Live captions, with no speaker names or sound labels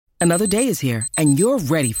Another day is here, and you're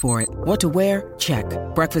ready for it. What to wear? Check.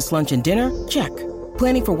 Breakfast, lunch, and dinner? Check.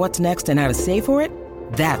 Planning for what's next and how to save for it?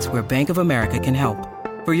 That's where Bank of America can help.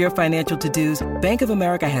 For your financial to-dos, Bank of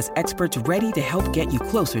America has experts ready to help get you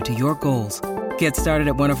closer to your goals. Get started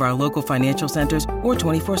at one of our local financial centers or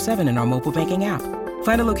 24/7 in our mobile banking app.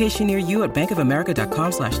 Find a location near you at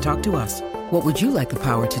bankofamerica.com/talktous. What would you like the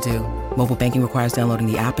power to do? Mobile banking requires downloading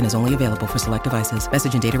the app and is only available for select devices.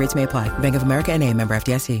 Message and data rates may apply. Bank of America N.A., member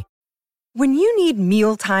FDIC. When you need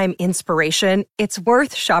mealtime inspiration, it's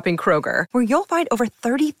worth shopping Kroger, where you'll find over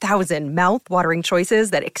 30,000 mouth-watering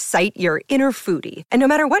choices that excite your inner foodie. And no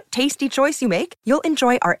matter what tasty choice you make, you'll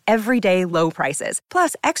enjoy our everyday low prices,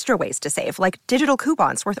 plus extra ways to save, like digital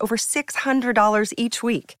coupons worth over $600 each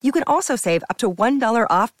week. You can also save up to $1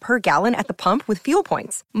 off per gallon at the pump with fuel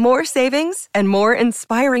points. More savings and more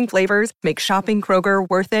inspiring flavors make shopping Kroger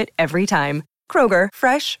worth it every time. Kroger,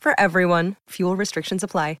 fresh for everyone. Fuel restrictions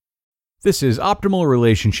apply. This is Optimal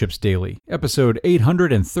Relationships Daily, episode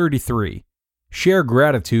 833, Share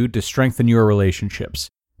Gratitude to Strengthen Your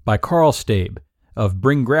Relationships, by Carl Stabe of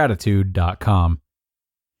BringGratitude.com.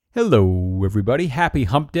 Hello, everybody. Happy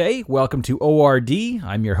Hump Day. Welcome to ORD.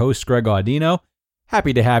 I'm your host, Greg Audino.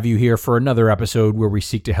 Happy to have you here for another episode where we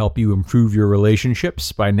seek to help you improve your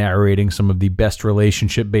relationships by narrating some of the best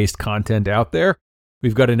relationship-based content out there.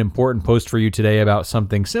 We've got an important post for you today about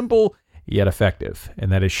something simple yet effective,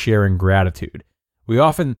 and that is sharing gratitude. We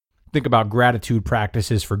often think about gratitude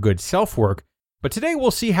practices for good self-work, but today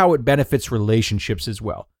we'll see how it benefits relationships as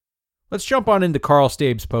well. Let's jump on into Carl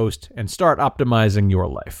Stabe's post and start optimizing your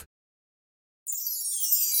life.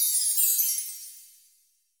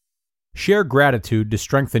 Share Gratitude to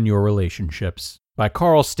Strengthen Your Relationships, by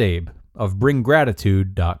Carl Stabe of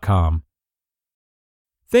BringGratitude.com.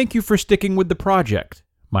 Thank you for sticking with the project,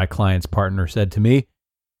 my client's partner said to me.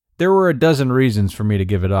 There were a dozen reasons for me to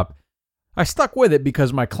give it up. I stuck with it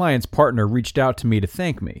because my client's partner reached out to me to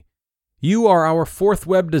thank me. You are our fourth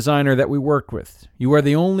web designer that we worked with. You are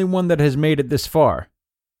the only one that has made it this far.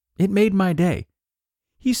 It made my day.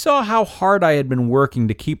 He saw how hard I had been working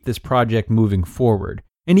to keep this project moving forward,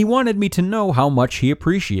 and he wanted me to know how much he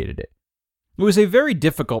appreciated it. It was a very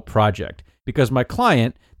difficult project because my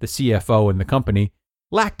client, the CFO in the company,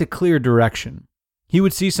 lacked a clear direction. He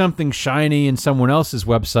would see something shiny in someone else's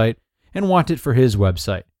website and want it for his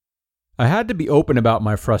website. I had to be open about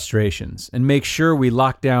my frustrations and make sure we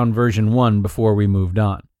locked down version 1 before we moved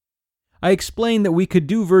on. I explained that we could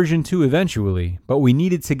do version 2 eventually, but we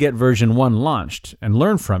needed to get version 1 launched and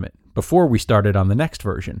learn from it before we started on the next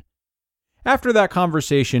version. After that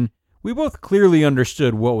conversation, we both clearly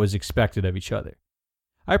understood what was expected of each other.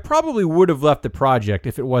 I probably would have left the project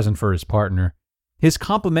if it wasn't for his partner. His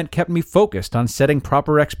compliment kept me focused on setting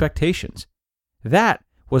proper expectations. That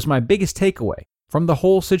was my biggest takeaway from the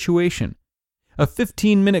whole situation. A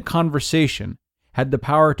 15-minute conversation had the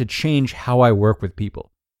power to change how I work with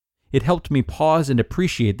people. It helped me pause and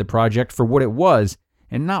appreciate the project for what it was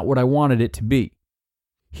and not what I wanted it to be.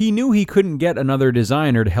 He knew he couldn't get another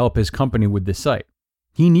designer to help his company with the site.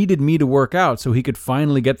 He needed me to work out so he could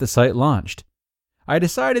finally get the site launched. I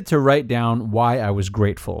decided to write down why I was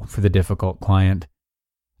grateful for the difficult client.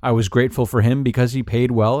 I was grateful for him because he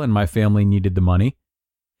paid well and my family needed the money.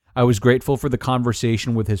 I was grateful for the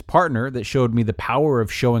conversation with his partner that showed me the power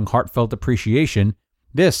of showing heartfelt appreciation.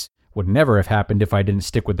 This would never have happened if I didn't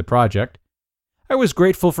stick with the project. I was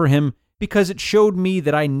grateful for him because it showed me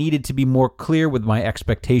that I needed to be more clear with my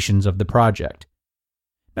expectations of the project.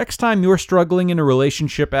 Next time you're struggling in a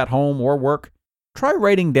relationship at home or work, try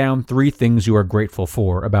writing down 3 things you are grateful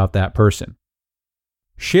for about that person.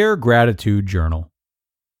 Share Gratitude Journal.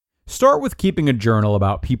 Start with keeping a journal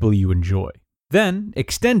about people you enjoy. Then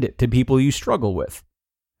extend it to people you struggle with.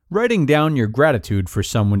 Writing down your gratitude for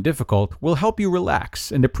someone difficult will help you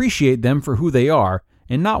relax and appreciate them for who they are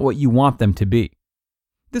and not what you want them to be.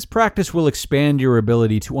 This practice will expand your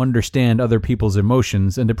ability to understand other people's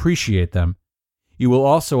emotions and appreciate them. You will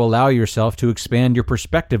also allow yourself to expand your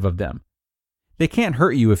perspective of them. They can't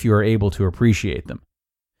hurt you if you are able to appreciate them.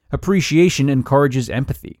 Appreciation encourages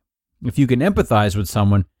empathy. If you can empathize with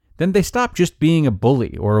someone, then they stop just being a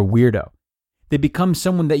bully or a weirdo. They become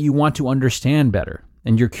someone that you want to understand better,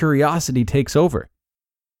 and your curiosity takes over.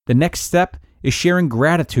 The next step is sharing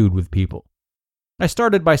gratitude with people. I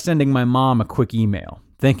started by sending my mom a quick email,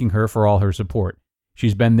 thanking her for all her support.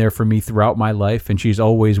 She's been there for me throughout my life, and she's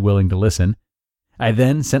always willing to listen. I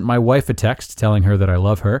then sent my wife a text telling her that I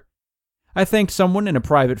love her. I thanked someone in a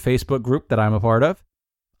private Facebook group that I'm a part of.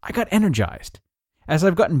 I got energized. As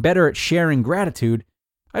I've gotten better at sharing gratitude,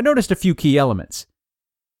 I noticed a few key elements.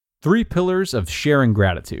 3 pillars of sharing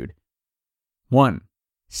gratitude. 1.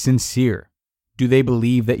 Sincere. Do they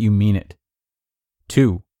believe that you mean it?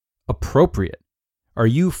 2. Appropriate. Are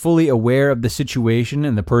you fully aware of the situation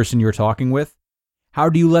and the person you're talking with? How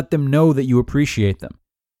do you let them know that you appreciate them?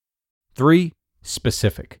 3.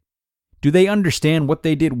 Specific. Do they understand what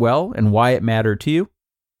they did well and why it mattered to you?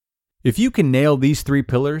 If you can nail these 3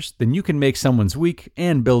 pillars, then you can make someone's week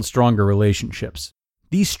and build stronger relationships.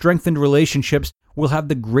 These strengthened relationships will have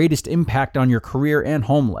the greatest impact on your career and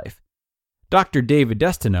home life. Dr. David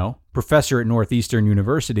Destino, professor at Northeastern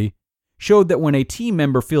University, showed that when a team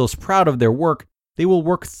member feels proud of their work, they will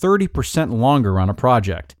work 30% longer on a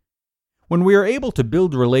project. When we are able to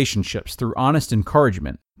build relationships through honest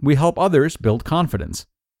encouragement, we help others build confidence.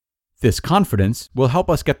 This confidence will help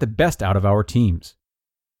us get the best out of our teams.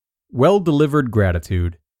 Well-delivered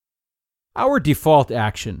gratitude. Our default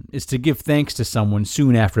action is to give thanks to someone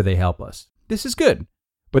soon after they help us. This is good,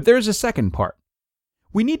 but there's a second part.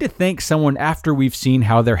 We need to thank someone after we've seen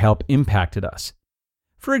how their help impacted us.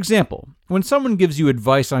 For example, when someone gives you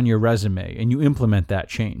advice on your resume and you implement that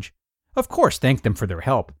change, of course thank them for their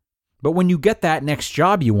help. But when you get that next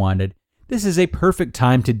job you wanted, this is a perfect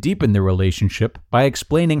time to deepen the relationship by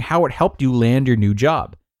explaining how it helped you land your new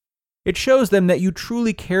job. It shows them that you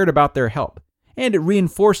truly cared about their help, and it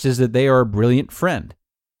reinforces that they are a brilliant friend.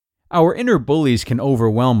 Our inner bullies can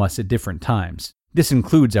overwhelm us at different times. This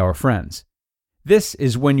includes our friends. This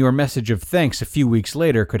is when your message of thanks a few weeks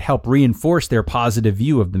later could help reinforce their positive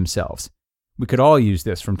view of themselves. We could all use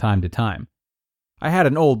this from time to time. I had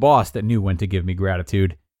an old boss that knew when to give me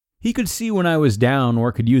gratitude. He could see when I was down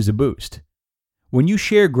or could use a boost. When you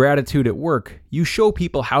share gratitude at work, you show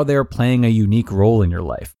people how they are playing a unique role in your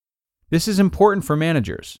life. This is important for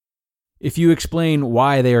managers. If you explain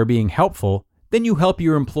why they are being helpful, then you help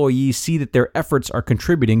your employees see that their efforts are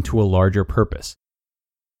contributing to a larger purpose.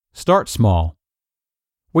 Start small.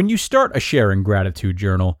 When you start a sharing gratitude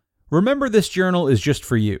journal, remember this journal is just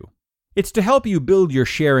for you. It's to help you build your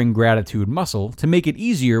sharing gratitude muscle to make it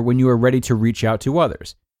easier when you are ready to reach out to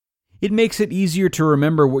others. It makes it easier to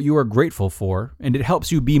remember what you are grateful for, and it helps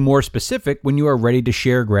you be more specific when you are ready to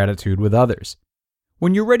share gratitude with others.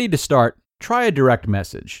 When you're ready to start, try a direct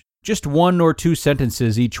message, just 1 or 2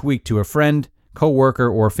 sentences each week to a friend, coworker,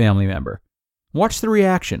 or family member. Watch the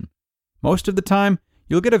reaction. Most of the time,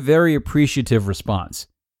 you'll get a very appreciative response.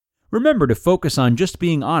 Remember to focus on just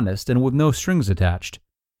being honest and with no strings attached.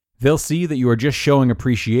 They'll see that you are just showing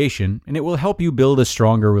appreciation, and it will help you build a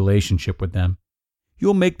stronger relationship with them.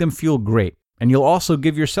 You'll make them feel great, and you'll also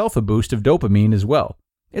give yourself a boost of dopamine as well.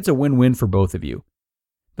 It's a win-win for both of you.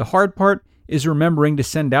 The hard part is remembering to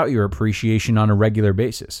send out your appreciation on a regular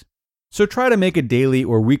basis. So try to make a daily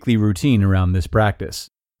or weekly routine around this practice.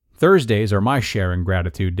 Thursdays are my sharing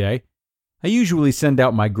gratitude day. I usually send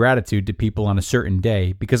out my gratitude to people on a certain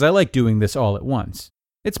day because I like doing this all at once.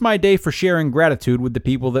 It's my day for sharing gratitude with the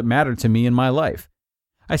people that matter to me in my life.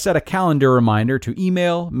 I set a calendar reminder to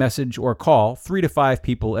email, message, or call 3 to 5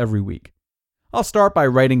 people every week. I'll start by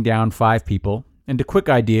writing down 5 people and a quick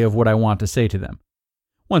idea of what I want to say to them.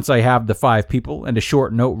 Once I have the 5 people and a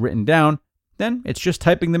short note written down, then it's just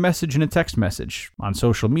typing the message in a text message, on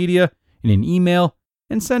social media, in an email,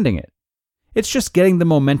 and sending it. It's just getting the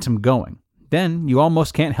momentum going. Then you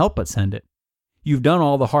almost can't help but send it. You've done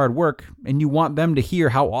all the hard work, and you want them to hear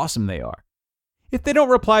how awesome they are. If they don't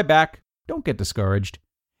reply back, don't get discouraged.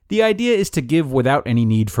 The idea is to give without any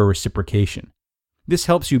need for reciprocation. This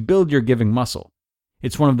helps you build your giving muscle.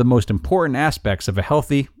 It's one of the most important aspects of a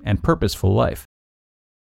healthy and purposeful life.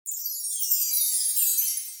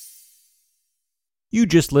 You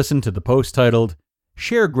just listened to the post titled,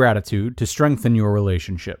 Share Gratitude to Strengthen Your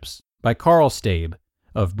Relationships by Carl Stabe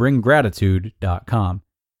of BringGratitude.com.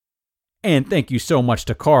 And thank you so much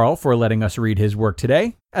to Carl for letting us read his work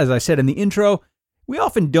today. As I said in the intro, we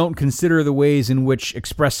often don't consider the ways in which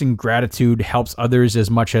expressing gratitude helps others as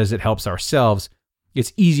much as it helps ourselves.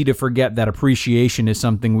 It's easy to forget that appreciation is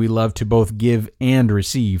something we love to both give and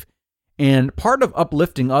receive. And part of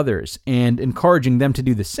uplifting others and encouraging them to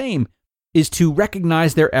do the same is to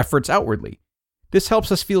recognize their efforts outwardly. This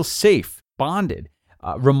helps us feel safe, bonded,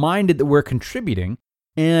 reminded that we're contributing,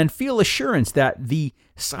 and feel assurance that the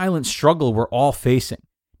silent struggle we're all facing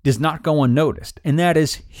does not go unnoticed, and that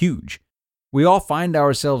is huge. We all find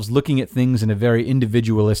ourselves looking at things in a very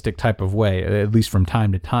individualistic type of way, at least from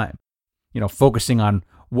time to time. Focusing on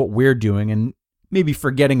what we're doing and maybe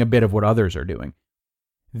forgetting a bit of what others are doing.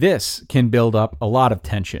 This can build up a lot of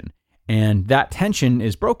tension, and that tension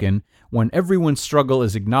is broken when everyone's struggle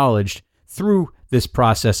is acknowledged through this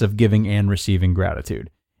process of giving and receiving gratitude.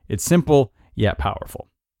 It's simple, yet powerful.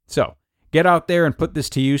 So, get out there and put this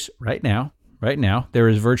to use right now. right now. There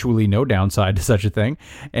is virtually no downside to such a thing,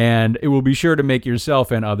 and it will be sure to make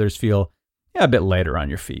yourself and others feel a bit lighter on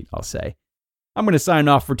your feet, I'll say. I'm going to sign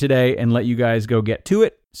off for today and let you guys go get to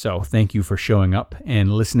it. So thank you for showing up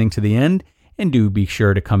and listening to the end. And do be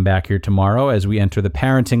sure to come back here tomorrow as we enter the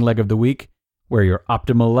parenting leg of the week, where your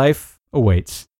optimal life awaits.